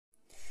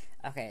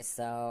Okay,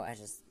 so I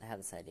had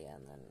this idea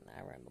and then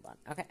I rambled on.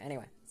 Okay,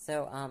 anyway,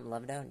 so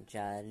Love Don't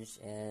Judge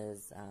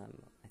is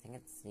I think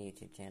it's a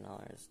YouTube channel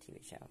or it's a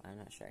TV show. I'm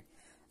not sure.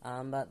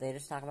 But they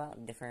just talk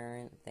about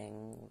different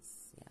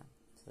things. Yeah,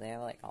 so they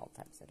have like all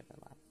types of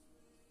different love.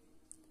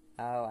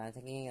 Oh, I'm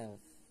thinking of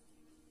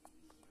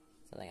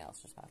something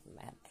else just popped in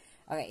my head.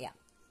 Okay,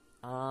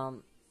 yeah.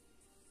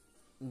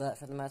 But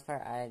for the most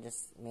part, I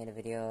just made a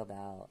video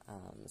about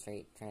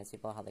straight trans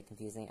people, how they're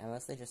confusing. I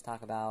mostly just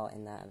talk about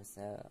in that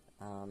episode,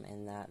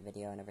 in that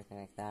video and everything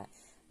like that,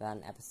 about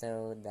an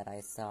episode that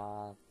I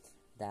saw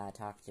that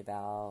talked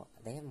about,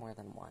 they have more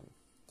than one,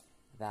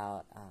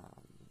 about,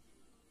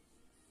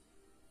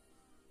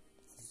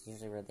 it's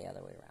usually the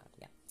other way around,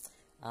 yeah.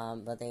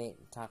 But they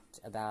talked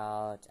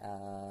about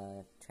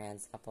a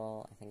trans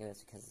couple. I think it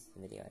was because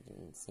of the video I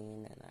didn't see,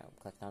 and I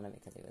clicked on it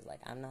because it was like,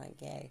 I'm not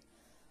gay.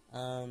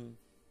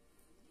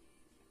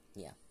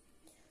 Yeah.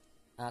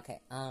 Okay,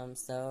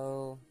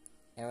 so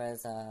there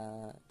was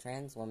a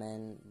trans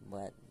woman,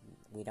 but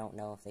we don't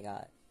know if they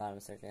got bottom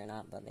surgery or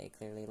not, but they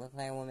clearly look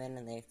like a woman,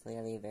 and they're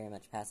clearly very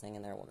much passing,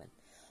 and they're a woman.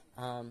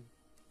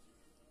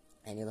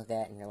 And you look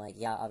at it, and you're like,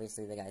 yeah,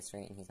 obviously the guy's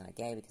straight, and he's not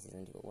gay because he's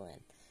into a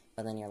woman.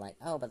 But then you're like,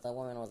 oh, but the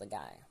woman was a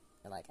guy.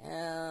 You're like,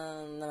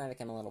 that might make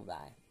him a little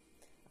bi.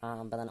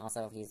 But then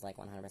also, if he's like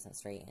 100%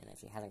 straight, and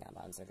if she hasn't got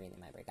bottom surgery,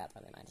 they might break up,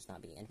 or they might just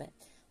not be intimate.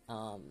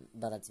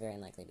 But that's very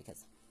unlikely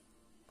because,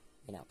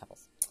 you know,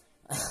 couples.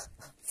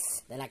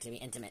 They'd like to be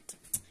intimate.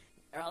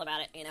 They're all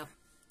about it, you know.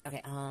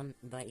 Okay,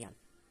 but yeah.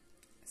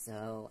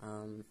 So,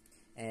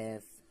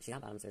 if she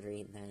got bottom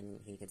surgery, then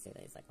he could say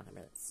that he's like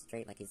 100%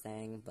 straight, like he's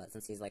saying, but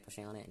since he's like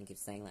pushing on it and he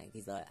keeps saying like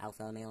he's the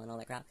alpha male and all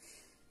that crap,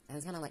 and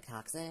it's kind of like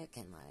toxic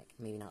and like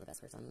maybe not the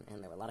best person.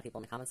 And there were a lot of people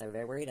in the comments that were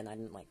very worried, and I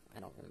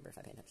don't remember if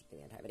I paid attention to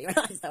the entire video or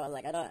not. So I was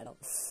like,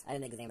 I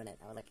didn't examine it.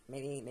 I was like,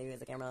 maybe it was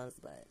the cameras,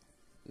 but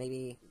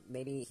maybe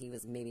he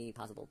was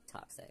possible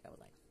toxic. I was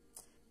like,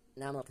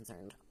 now I'm a little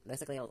concerned.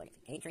 Basically, I was like,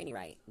 if you ain't treating you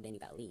right, then you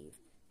gotta leave.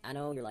 I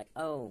know you're like,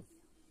 oh,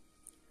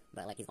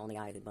 but like he's the only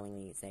guy who'd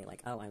willingly say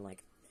like, oh, I'm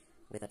like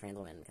with a trans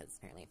woman, because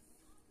apparently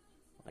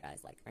a lot of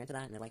guys like are into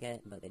that and they like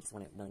it, but they just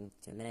weren't willing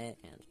to admit it.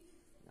 And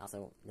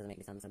also doesn't make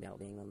any sense about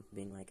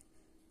being like,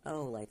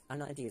 oh, like I'm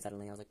not into you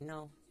suddenly. I was like,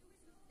 no,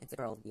 it's a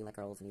girl. You like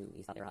girls, and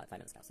you thought they were hot 5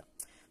 minutes ago. So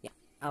yeah.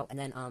 Oh, and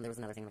then there was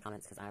another thing in the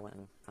comments because I went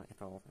on comment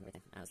control and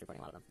everything. I was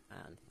reporting a lot of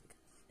them and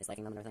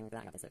disliking them and everything like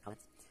that. I got these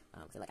comments.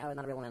 So like, oh,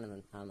 not a real woman,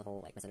 and then the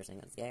whole like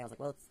misunderstanding that it's gay. I was like,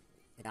 well, it's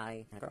a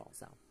guy and a girl,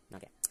 so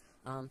not gay.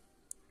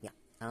 Yeah.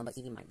 But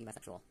he might be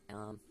bisexual.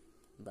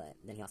 But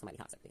then he also might be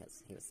toxic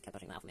because he kept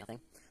pushing the alpha male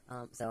thing.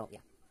 So yeah.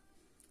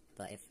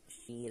 But if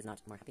she is not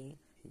more happy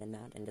than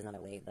mad and does not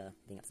outweigh the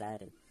being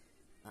upset and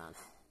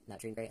not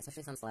treating great,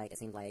 especially since like it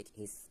seemed like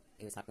he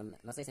was talking,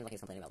 mostly it seemed like he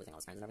was complaining about losing all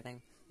his friends and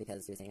everything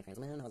because he was dating a trans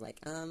woman. I was like,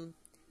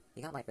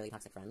 he got like really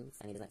toxic friends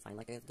and he doesn't find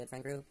like a good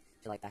friend group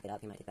to like back it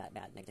up. He might take that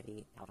bad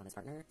negativity out on his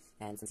partner,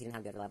 and since he didn't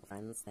have good reliable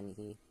friends, then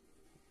he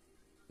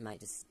might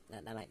just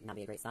that might not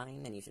be a great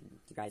sign, and you should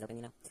keep your eyes open,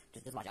 you know.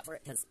 Just watch out for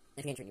it, because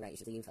if he ain't treating you right, you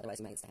should leave. Otherwise,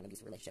 you might have an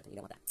abusive relationship, and you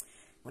don't want that.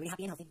 You want to be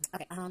happy and healthy.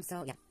 Okay,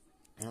 so yeah.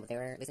 But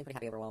they seemed pretty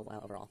happy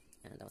overall,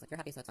 and I was like, you're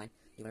happy, so it's fine.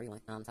 Do whatever you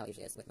want. That's how it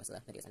usually is with most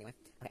of the videos anyway.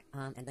 Okay,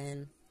 and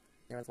then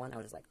there was one I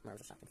was just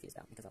shocked and confused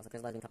about, because I was like,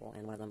 there's a lesbian couple,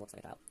 and one of them looks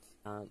like a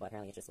child. But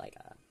apparently it's just like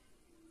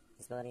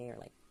disability, or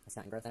like a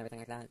stunt growth and everything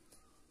like that.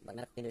 Like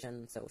medical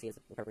condition, so she is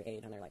appropriate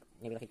age, and they're like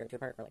maybe like a year or two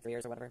apart, or like 3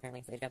 years or whatever,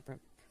 apparently, so age gap.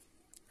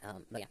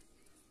 But yeah.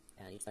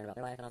 And you just learn about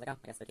their life, and I was like, oh,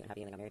 I guess they're cute and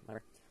happy, and they got married,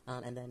 whatever.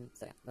 And then,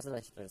 so yeah, most of the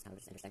relationships are just kind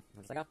of interesting. I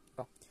was just like, oh,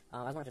 cool.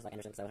 I was more just like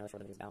interested, so I was sure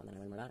what the video's about, and then I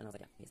learned more about it, and I was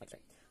like, yeah, he's like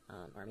straight.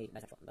 Or maybe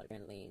bisexual, but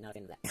apparently not a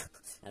fan of that.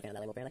 Not a fan of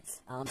that label, apparently.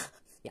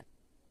 Yeah.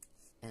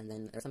 And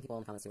then there were some people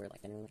in the comments who were like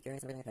genuinely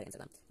curious and everything. I tried to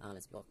answer them.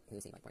 It's people who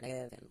seemed like more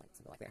negative and like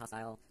some people like very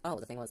hostile. Oh,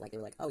 the thing was like they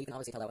were like, oh, you can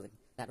obviously tell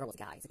that girl was a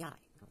guy. It's a guy.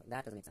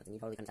 That doesn't make sense. And you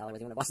totally couldn't tell. You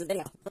wouldn't have watched this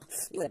video.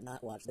 You would have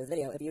not watched this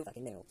video if you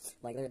fucking knew.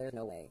 Like there's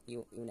no way.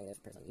 You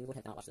negative person. You would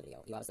have not watched the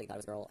video. You obviously thought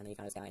it was a girl, and then you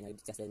found it was a guy, and you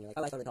disgusted, and you're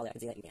like, oh, I totally called it. I can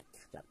see that. You can't.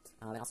 Shut up.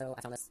 And also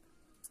I found this.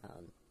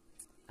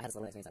 I had this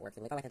little experience at work.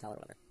 They're like, oh, I can tell or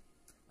whatever.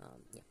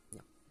 Yeah,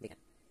 no, they can.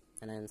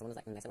 And then someone was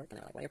like, nice at work, and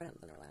they were like, what are your friends?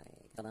 And they were like,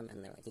 tell them, and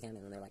they were like, he can,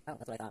 and then they were like, oh,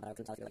 that's what I thought, but I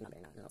couldn't tell if you were like, not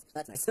very not. And I was like,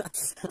 that's nice.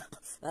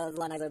 That was a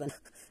lot nicer than,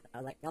 I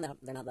was like, no,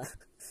 they're not the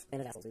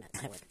famous assholes we met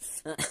at work.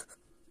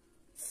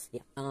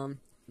 Yeah,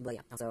 but yeah,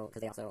 also,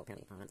 because they also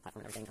apparently on the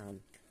platform and everything,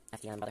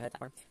 FTN Brotherhood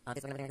platform,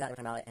 Facebook and everything like that, they were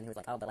talking about it, and he was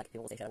like, oh, but like,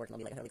 people will say shit at work, and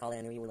they'll be like, oh, we call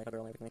in, and you were like a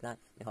girl and everything like that,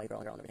 they call you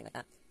girl and everything like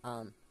that,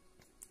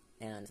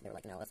 and they were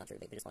like, no, that's not true,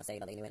 they just want to say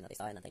that they knew it, and that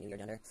they saw it, and that they knew your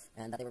gender,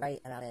 and that they were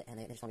right about it, and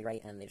they just want to be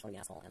right, and they just want to be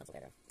an asshole, and that's what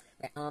they're doing.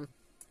 Okay,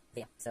 but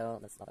yeah, so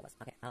that's all that was.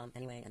 Okay,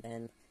 anyway, and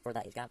then for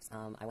that age gaps,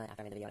 I went,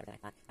 after I made the video and everything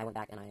like that, I went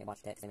back and I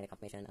watched it, because I made a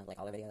confirmation of, like,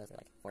 all their videos, or,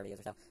 like, 4 videos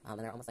or so, and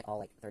they're almost, like, all,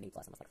 like, 30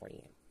 plus, almost, like,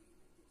 40,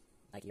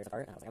 like, years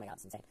apart, and I was like, oh my god,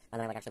 it's insane.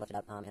 And then I, like, actually looked it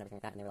up, and everything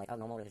like that, and they were like, oh,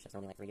 normal relationships are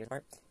only, like, 3 years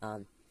apart,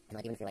 and,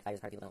 like, even if you're, like, 5 years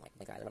apart, people don't,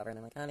 like their eyes or whatever, and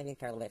they're like, oh, maybe you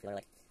care a little bit if you're,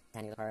 like,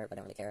 10 years apart, but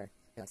don't really care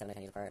if you're, like, 7 to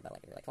 10 years apart, but,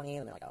 like, if you're, like, 20,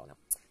 and they're like, oh, no,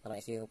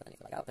 little issue, but then if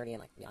you're, like, oh, 30,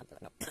 and, like, beyond, they're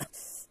like, no,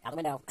 out the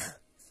window.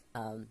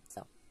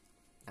 So,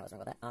 I was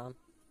wrong with that,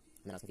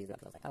 And then I was confused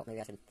because I was like, oh, maybe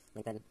I should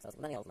LinkedIn. So I was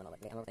like, millennials, and then I was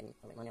like, yeah, I'm thinking,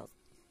 I was like, millennials,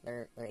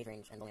 their age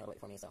range ends only a little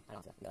bit before me, so I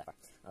don't have to go that far.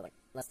 I was like,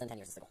 less than 10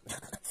 years is the goal.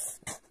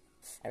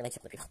 I relate to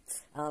other people.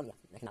 Yeah,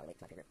 I cannot relate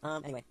to my peer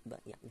group. Anyway,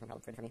 but yeah, different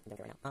problem for me, don't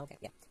care right now. Okay,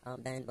 yeah.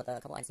 Then, but the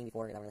couple I've seen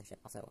before in that relationship,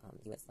 also,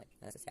 he was like,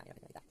 this is, yeah,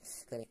 everything like that.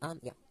 Clearly,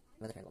 yeah,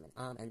 with a trans woman.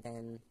 And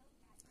then,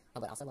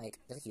 but also, like,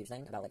 there's a huge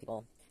thing about, like,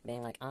 people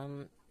being like,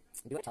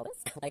 do I tell this?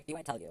 Like, do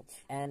I tell you?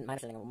 And my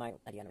understanding of my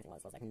idea and everything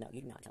was like, no,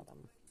 you do not tell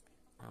them.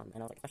 And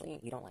I was like, especially,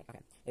 you don't, like, okay,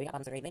 if you got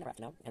bottom surgery, they never have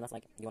to know, unless,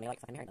 like, you want to, like,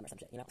 fucking marry them or some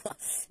shit, you know?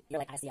 You're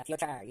like, I see a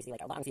future, you see,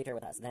 like, a long future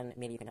with us, then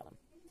maybe you can tell them.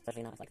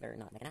 Especially not if, like, they're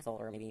not, like, an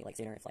asshole, or maybe, like,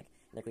 sooner if, like,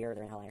 they're queer or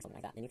they're in LA or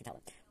something like that, then you can tell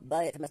them.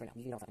 But, for the most part,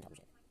 no, you don't fucking tell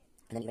them shit.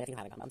 And then even if you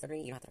haven't gotten bottom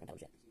surgery, you don't have to fucking tell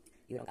them shit.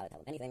 You don't gotta tell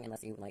them anything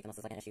unless you, like,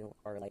 unless it's, like, an issue,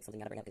 or, like, something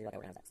you gotta bring up because you're like,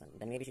 oh, we're gonna have sex, and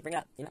then maybe you should bring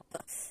it up, you know?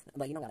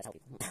 But you don't gotta tell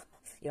people.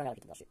 You don't gotta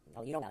get the bullshit.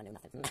 You don't gotta know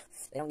nothing.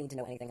 They don't need to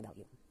know anything about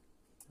you.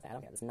 I don't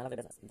care, it's none of their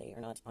business. They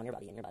are not on your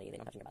body, in your body, they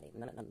don't touch your body,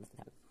 none of this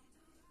can happen.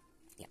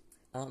 Yeah.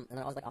 And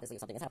then I was like, obviously, if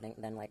something is happening,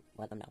 then, like,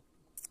 let them know.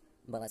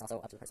 But that's also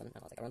up to the person, and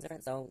I was like, everyone's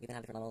different, so you can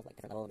have different levels, like,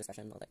 different level of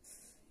discretion, like,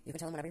 you can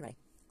tell them whenever you're ready.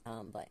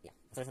 But, yeah,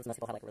 especially since most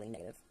people have, like, really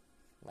negative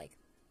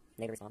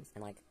response,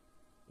 and, like,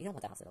 you don't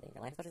want that hostility in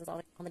your life, especially since,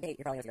 like, on the date,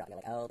 you're probably gonna figure out,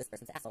 you're like, oh, this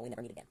person's an asshole, we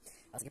never meet again.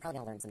 I was like, you're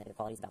probably gonna learn some negative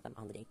qualities about them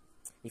on the date,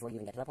 before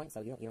you even get to that point, so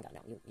you don't gotta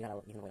know, you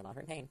can avoid a lot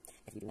of hurt and pain,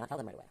 if you do not tell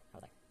them right away. I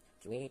was like,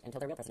 you wait until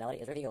their real personality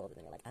is revealed, and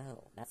then you're like,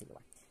 oh, that's who you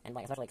are. And,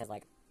 like, especially because,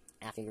 like,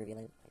 after you reveal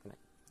it, like, you might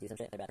do some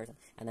shit, they're a bad person,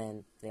 and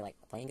then they, like,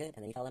 playing good,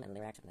 and then you tell them, and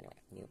then they react, and then you're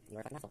like, you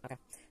are a fucking asshole. Okay,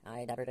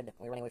 I diverted,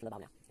 we're running away from the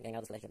bomb now, you're getting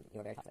out of this relationship, you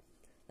were very toxic.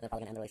 And they're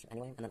probably gonna end the relationship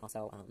anyway, and then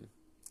also,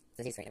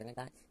 since he's straight and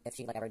everything like that, if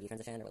she, like, ever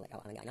detransitioned, or, like,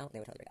 oh, I'm a guy now,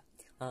 they would totally break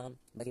up.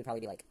 But you'd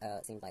probably be like,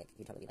 it seems like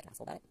you'd totally be, like, an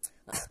asshole about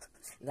it.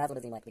 That's what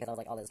it seemed like, because I was,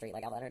 like, all this straight,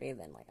 like, outlet energy,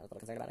 then, like, I was a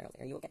little concerned about it, I was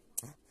like, are you okay?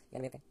 You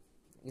gonna be okay?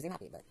 You seem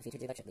happy, but if he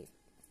treats you like shit, leave.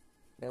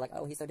 They're like,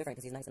 oh, he's so different,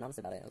 because he's nice and honest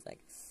about it. I was like,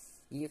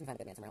 you can find a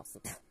good man somewhere else.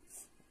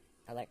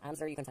 I was like, I'm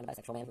sure you can find a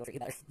bisexual man who will treat you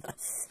better.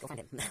 Go find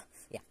him.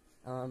 Yeah.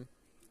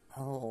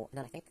 Oh, and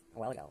then I think a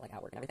while ago, like,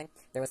 at work and everything,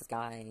 there was this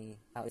guy, he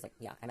was like,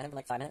 yeah, I met him for,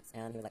 like, 5 minutes,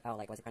 and he was like, oh,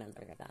 like, what's your friend, and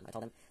everything like that, and I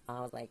told him, I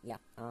was like, yeah,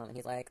 and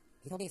he's like,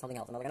 he told me something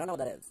else, and I was like, I don't know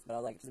what that is, but I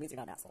was like, just means you're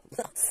not an asshole.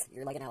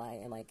 You're, like, an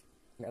ally, and, like,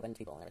 you're open to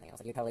people and everything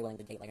else, like, you're totally willing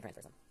to date, like, a trans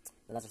person.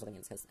 But that's just what it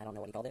means, because I don't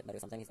know what he called it, but it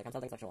was something, he's like, I'm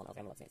something sexual, and I was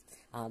like, I don't know what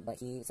it means. But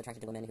he's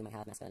attracted to women who might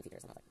have masculine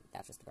features, and I was like,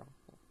 that's just a girl.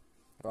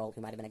 A girl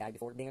who might have been a guy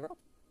before being a girl,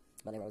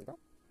 but they were always a girl.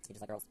 He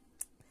just like girls.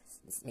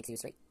 This makes you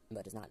straight,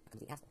 but is not a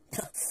complete asshole.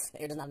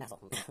 You're just not an asshole.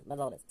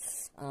 That's all it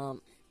is.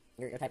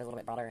 Your type is a little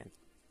bit broader, and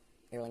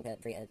you're willing to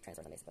treat a trans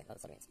person, basically.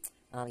 That's what it means.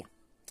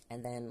 Yeah.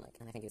 And then, like,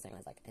 and I think he was saying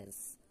was, like,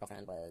 his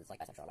girlfriend was, like,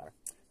 bisexual or whatever.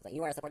 It's like,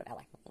 you are a supportive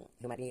ally,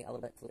 who might be a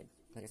little bit fluid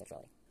with your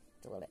sexuality.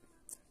 Just a little bit.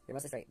 You're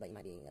mostly straight, but you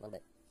might be a little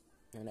bit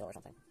in the middle or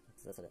something.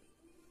 So that's what it.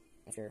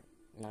 If you're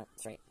not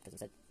straight, because you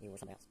said you were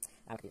something else.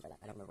 I'm confused by that.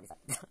 I don't remember what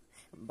he said.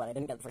 But I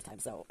didn't get it the first time,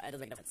 so it doesn't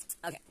make a difference.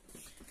 Okay.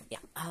 Yeah.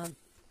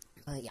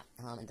 Yeah.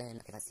 And then,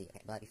 okay, let's see.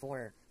 Okay, but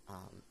before,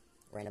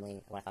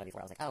 randomly, when I thought of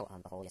before, I was like, oh,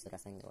 the whole yes to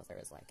dress thing, there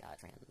was, like,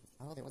 trans,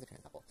 oh, there was a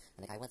trans couple,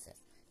 and the guy was cis.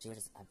 She was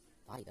just a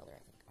bodybuilder,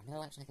 I think. Or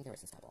no, actually, I think there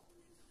was a cis couple.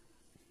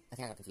 I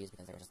think I got confused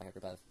because there was just, like, a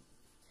group of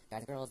guys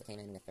and girls that came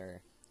in with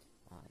their,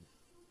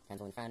 trans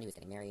woman friend who was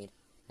getting married,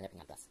 and they're picking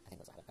out a dress. I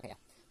think that was what happened. Okay,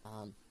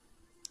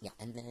 yeah. Yeah,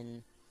 and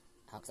then,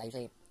 because I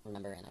usually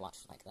remember, and I watch,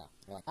 like, they're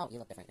like, oh, you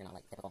look different, you're not,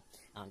 like, typical,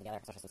 together,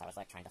 especially since I was,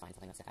 like, trying to find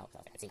something that stood out,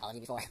 because I was like, I've seen all of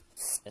you before,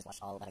 just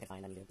watched all that I could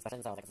find on YouTube,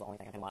 especially since I was, like, it's the only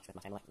thing I can watch with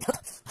my time, like,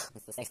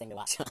 it's the safe thing to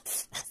watch,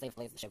 safe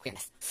place to show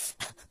queerness,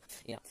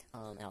 you know,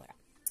 and all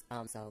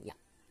that. So, yeah,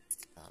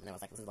 and I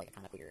was like, this is, like, a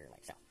kind of queer,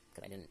 like, show,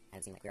 because I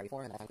hadn't seen, like, queer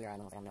before, and then I found queer, and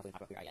I was like, I don't know if we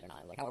talk about queer yet or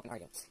not, I was like, how open are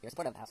you? You're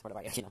supportive, how supportive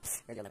are you, you know,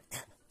 you're the limit,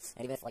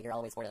 and even if, like, you're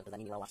always supportive, does that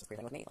mean you want to watch this queer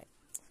thing with me, like,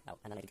 oh,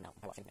 and then I didn't know,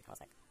 I watched anything, I was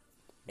like,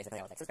 basically,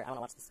 I was like, sister, I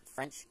want to watch this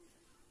French.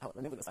 Oh,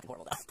 the movie was fucking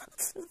horrible though.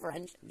 This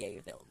French gay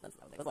film. That's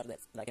what I was like, let's watch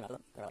this. And I came out of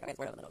them. They were like, okay, it's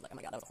weird. And then I was like, oh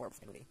my god, that was a horrible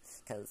fucking movie.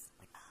 Because,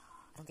 like,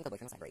 I don't think the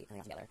boyfriend was that great. And they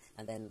got together.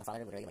 And then the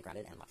father literally, like,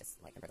 grounded and watched his,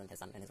 like, imprisoned his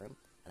son in his room.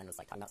 And then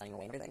was, like, talking about sending him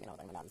away and everything. And I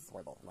was like, oh my god, this is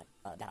horrible. And, like,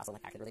 dad also,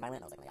 like, acted really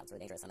violent. And I was like, oh my god, it's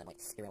really dangerous. And then,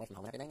 like, he ran away from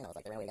home and everything. And I was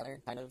like, they ran away together,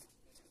 kind of.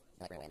 And,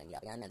 like, ran away and then meet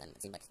up again. And then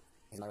it seemed like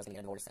his mother was gonna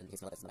get a divorce and he's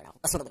gonna live with his mother now.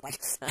 That's what it looked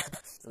like.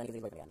 So then he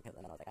was boyfriend again.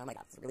 And then I was like, oh my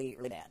god, it's really,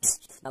 really bad.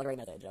 Not a great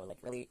message. I was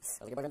like,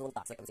 your boyfriend's a little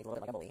toxic. It seems a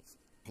little bit like a bully.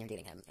 And you're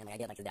dating him, and like, I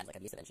get like his dad's like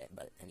abusive and shit,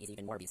 and he's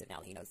even more abusive now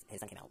that he knows his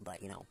son came out,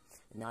 but you know,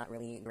 not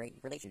really great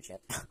relationship.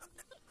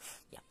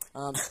 Yeah,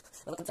 a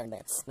little concerned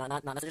there.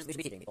 Not necessarily we should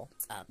be teaching people,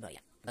 but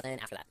yeah. But then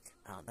after that,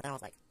 but then I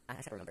was like, I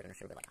should have remembered and I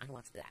should have been like, I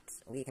watched that.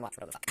 We can watch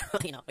whatever the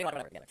fuck, you know, we watch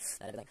whatever together,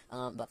 that everything.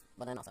 But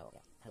then also, yeah,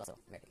 I was also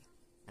very picky,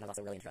 and I was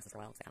also really interested for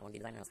a while, because I kind of wanted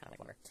to be a designer, and I was kind of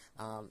like, whatever.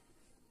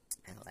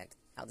 And I was like,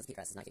 oh, this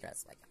dress is Nike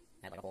dress, like,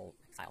 I had like a whole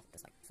file,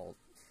 just like full.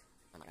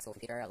 On like a school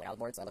computer, I was like, I was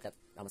bored, so I looked up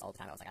almost all the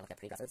time. I was like, I looked up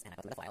pretty dresses, and I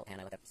put them in a file, and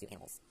I looked up cute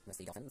animals.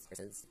 Mostly dolphins,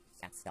 horses,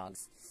 cats,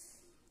 dogs.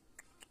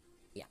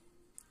 Yeah.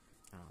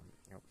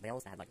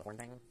 Whales that had like the horn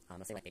thing,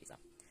 mostly like babies though.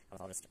 I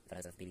was all just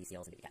photos of baby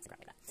seals and baby cats and crap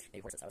like that.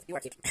 Baby horses. I was like, you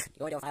are cute. You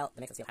go into a file that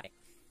makes us feel happy.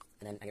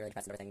 And then I get really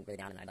depressed and everything really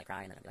down, and I'd like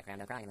cry, and then I'd be like, I'm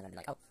done crying, and then I'd be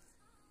like, oh,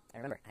 I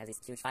remember, I have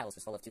these huge files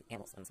just full of cute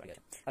animals, and that's what I go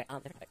to. Okay,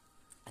 different topic.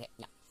 Okay,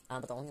 yeah.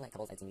 But the only, like,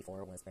 couples I'd seen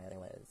before was where there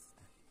was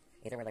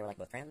either where they were, like,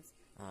 both trans,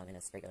 in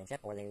a straight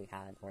relationship, or they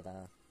had, or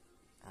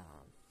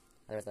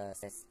there was a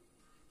cis,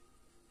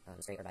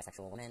 straight or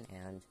bisexual woman,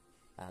 and,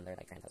 their,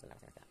 like, trans husband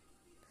and everything like that.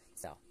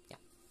 So, yeah.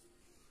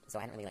 So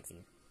I hadn't really, like,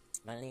 seen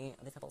any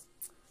of these couples.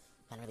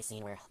 I hadn't really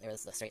seen where there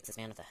was a straight cis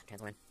man with a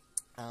trans woman.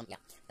 Yeah.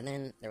 And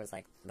then there was,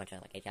 like, a bunch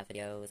of, like, ACAF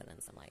videos, and then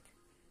some, like,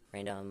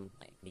 random,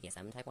 like,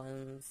 BDSM type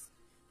ones,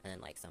 and then,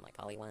 like, some, like,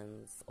 poly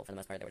ones. Well, for the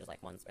most part, they were just,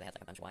 like, ones where they had,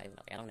 like, a bunch of wives, and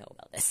I was like, I don't know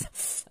about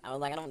this. I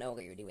was like, I don't know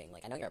what you're doing.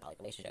 Like, I know you're a poly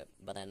relationship,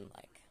 but then,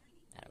 like,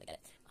 I don't really get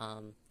it.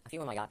 A few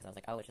of them I got, because I was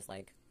like, oh, it's just,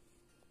 like,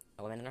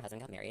 a woman and her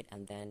husband got married,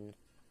 and then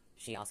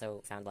she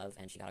also found love,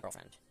 and she got a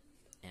girlfriend,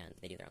 and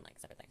they do their own, like,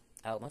 separate thing.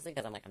 Oh, mostly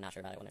because I'm not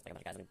sure about it when it's, like, a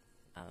bunch of guys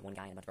and one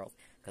guy and a bunch of girls,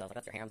 because I was like,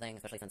 that's your harem thing,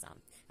 especially since, I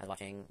was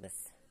watching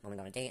this woman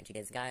go on a date, and she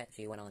dates a guy,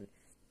 she went on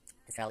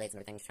his travel dates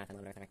and everything, she's trying to find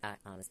love and everything like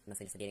that, it's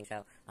mostly just a dating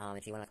show,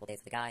 and she went on a couple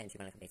dates with a guy, and she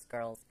went on a couple dates with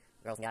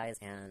girls and guys,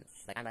 and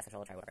she's like, I'm bisexual,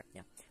 I'll try whatever,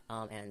 yeah,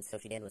 and so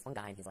she dated with one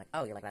guy, and he's like,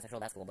 oh, you're, like, bisexual,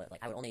 that's cool, but,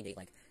 like, I would only date,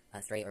 like,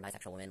 a straight or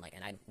bisexual woman, like,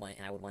 and I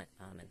would want,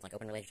 and, like,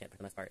 open relationship, for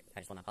the most part,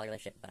 I just want a poly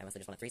relationship, but I mostly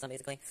just want a threesome,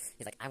 basically.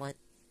 He's like, I want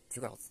 2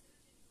 girls,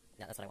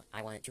 yeah, that's what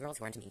I want 2 girls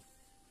who are into me,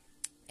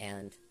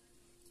 and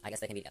I guess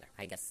they can be together,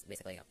 I guess,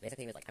 basically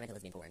he was like, I'm into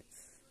lesbian porn,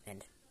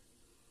 and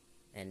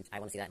I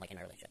want to see that, like, in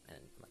our relationship, and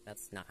I'm like,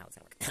 that's not how it's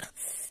gonna work.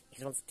 He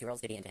just wants 2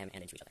 girls to be into him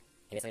and into each other.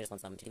 He basically just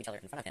wants them to do each other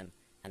in front of him,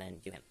 and then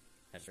do him.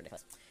 That's just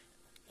ridiculous.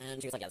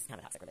 And she was like, yeah, this is kind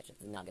of a toxic relationship.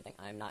 This is not a good thing.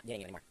 I'm not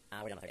dating you anymore.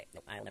 We're done with our date.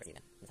 Nope, I'll never see you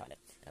again. That's how I did.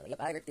 And I was like,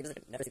 yep, I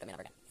agree. Never see that man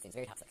ever again. Seems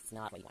very toxic. It's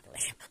not what you want in a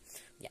relationship.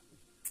 Yeah.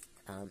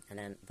 And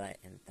then, but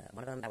in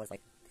one of them, that was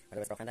like, where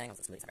there was a girlfriend thing, I was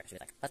completely separate. She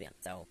was like, lesbian.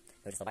 So,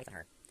 it was just a wife and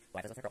her. The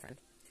wife was with her girlfriend,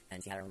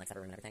 and she had her own, like,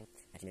 separate room and everything,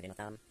 and she moved in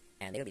with them,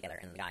 and they would be together,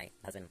 and the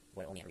husband,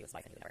 would only ever be with his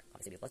wife, and he would never,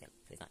 obviously, be with lesbian,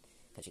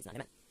 because she's not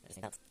a man. That just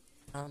makes sense.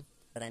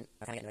 But then,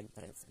 I was kind of getting into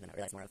it, and then I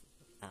realized more of,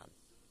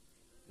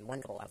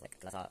 one couple, I was like,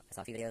 because I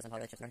saw a few videos on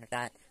poly relationships and everything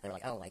like that, they were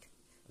like, oh, like,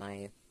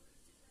 my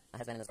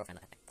husband and his girlfriend,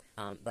 that kind of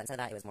thing. But instead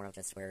of that, it was more of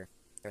just where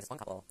there was this one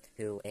couple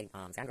who, guy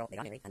and girl, they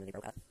got married, and then they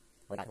broke up,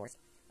 well, they got divorced,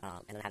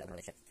 and then they had an open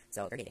relationship.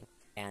 So they're dating,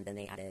 and then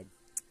they added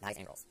guys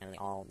and girls, and then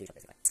they all do each other,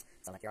 basically.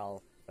 So, like, you're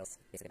all both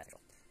basically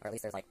bisexual. Or at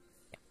least there's, like,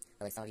 yeah,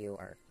 or at least some of you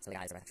are, some of the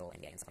guys are bisexual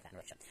and gay and stuff like that in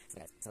a relationship.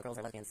 So the girls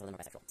are lesbians, some of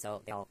them are bisexual.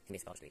 So they all can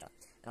basically all just do each other.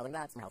 And I was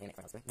like, that's more healthy and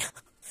makes more sense to me.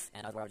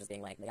 And I was just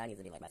being like, the guy needs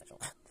to be, like, bisexual.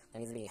 There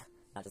needs to be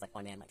not just, like,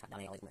 one man, like,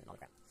 dominating all these women and all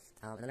the crap.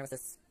 And then there was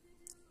this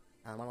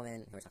one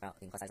woman who was talking about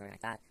being plus size and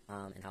everything like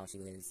that, and how she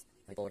was,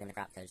 people were giving her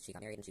crap because she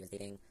got married and she was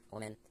dating a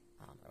woman.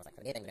 It was like, for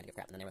the dating, we're gonna give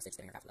crap, and then they were just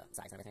giving her crap for the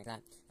size and everything like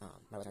that.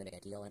 But it wasn't really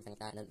big a deal or anything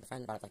like that. And then the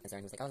friend brought up, like,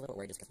 concern, he was like, I was a little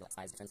worried just because of, like,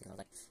 size difference, because I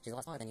was like, she's a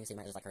lot smaller than you, so you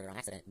might just, like, hurt her on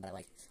accident, but,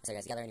 like, I saw you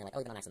guys together, and you're like,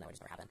 oh, even on accident, that would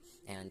just never happen.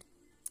 And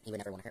you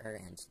would never want to hurt her,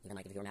 and even,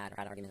 like, if you were mad or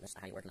had an argument, that's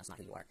not how you work, and that's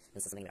not who you are.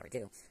 This is something you would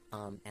never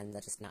do. And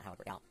that's just not how it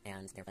worked out.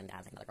 And they were planning to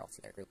add, like, another girl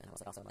to their group, and I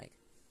was, like, also, like,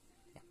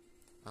 yeah.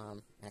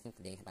 And I think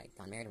they had, like,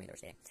 gotten married, or maybe they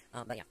were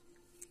dating. But yeah.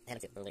 They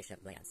had a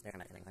relationship, but yeah, they're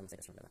kind of everything. I mostly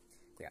just remember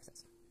the queer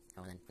episodes.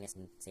 Oh, and then I guess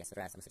in CS the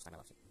dress, I'm just talking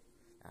about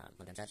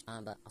love don't judge.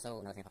 But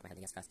also another thing that popped in my head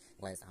in CS dress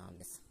was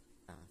this.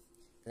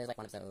 There's like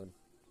one episode.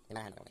 They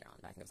might have another one later on,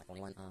 but I think it was like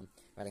only one.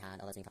 Where they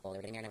had a lesbian couple. They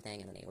were getting married and everything,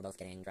 and then they were both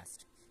getting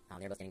dressed.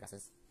 They were both getting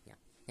dresses. Yeah,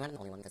 they weren't the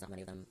only one because not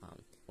many of them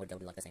would go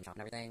to like the same shop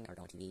and everything, or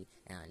go on TV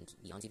and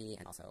be on TV,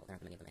 and also there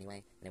aren't many of them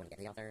anyway. And they wouldn't get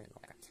together and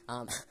all that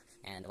crap.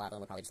 And a lot of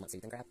them would probably just want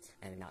suits and crap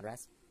and not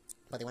dress.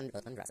 But they went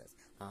both on dresses.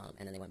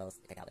 And then they went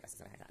both pick out the dresses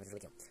and everything like that. It was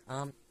really cute.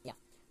 Yeah.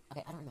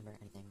 Okay, I don't remember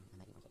anything I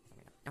might be more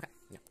right now. Okay,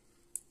 no.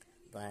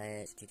 But,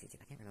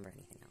 I can't remember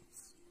anything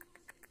else.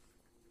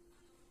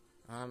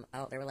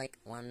 Oh, there were, like,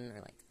 one,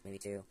 or, like, maybe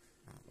 2.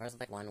 There was,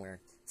 like, one where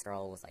this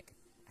girl was, like,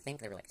 I think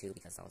there were, like, 2,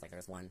 because I was, like, there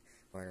was one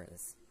where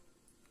this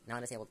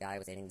non-disabled guy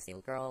was dating a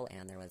disabled girl,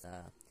 and there was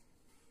a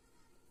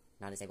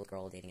non-disabled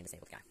girl dating a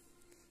disabled guy.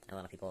 And a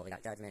lot of people, they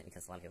got judgment,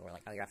 because a lot of people were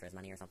like, oh, you're after his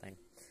money or something.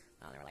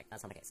 They were like,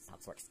 that's not the case, that's how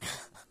this works.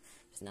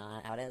 It's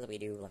not how it is, we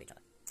do love each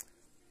other.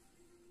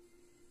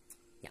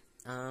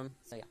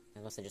 So yeah,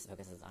 it mostly just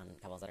focuses on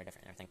couples that are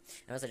different and everything.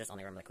 I mostly just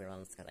only remember the queer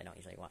ones, because I don't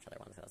usually watch other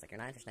ones, so I was like, you're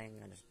not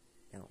interesting, I just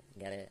don't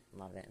get it, a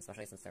lot of it,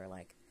 especially since they're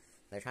like,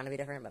 they're trying to be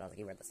different, but I was like,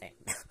 you were the same.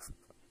 I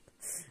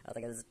was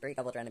like, there's 3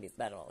 couple trying to be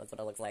special, that's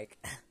what it looks like.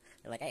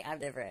 They're like, hey, I'm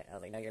different. I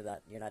was like, no, you're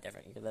not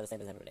different, you're the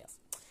same as everybody else.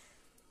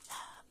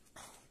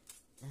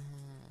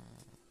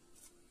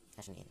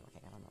 I shouldn't eat anymore,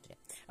 okay, I don't know what to do.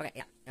 Okay,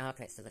 yeah,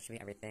 okay, so that should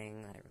be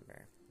everything that I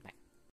remember.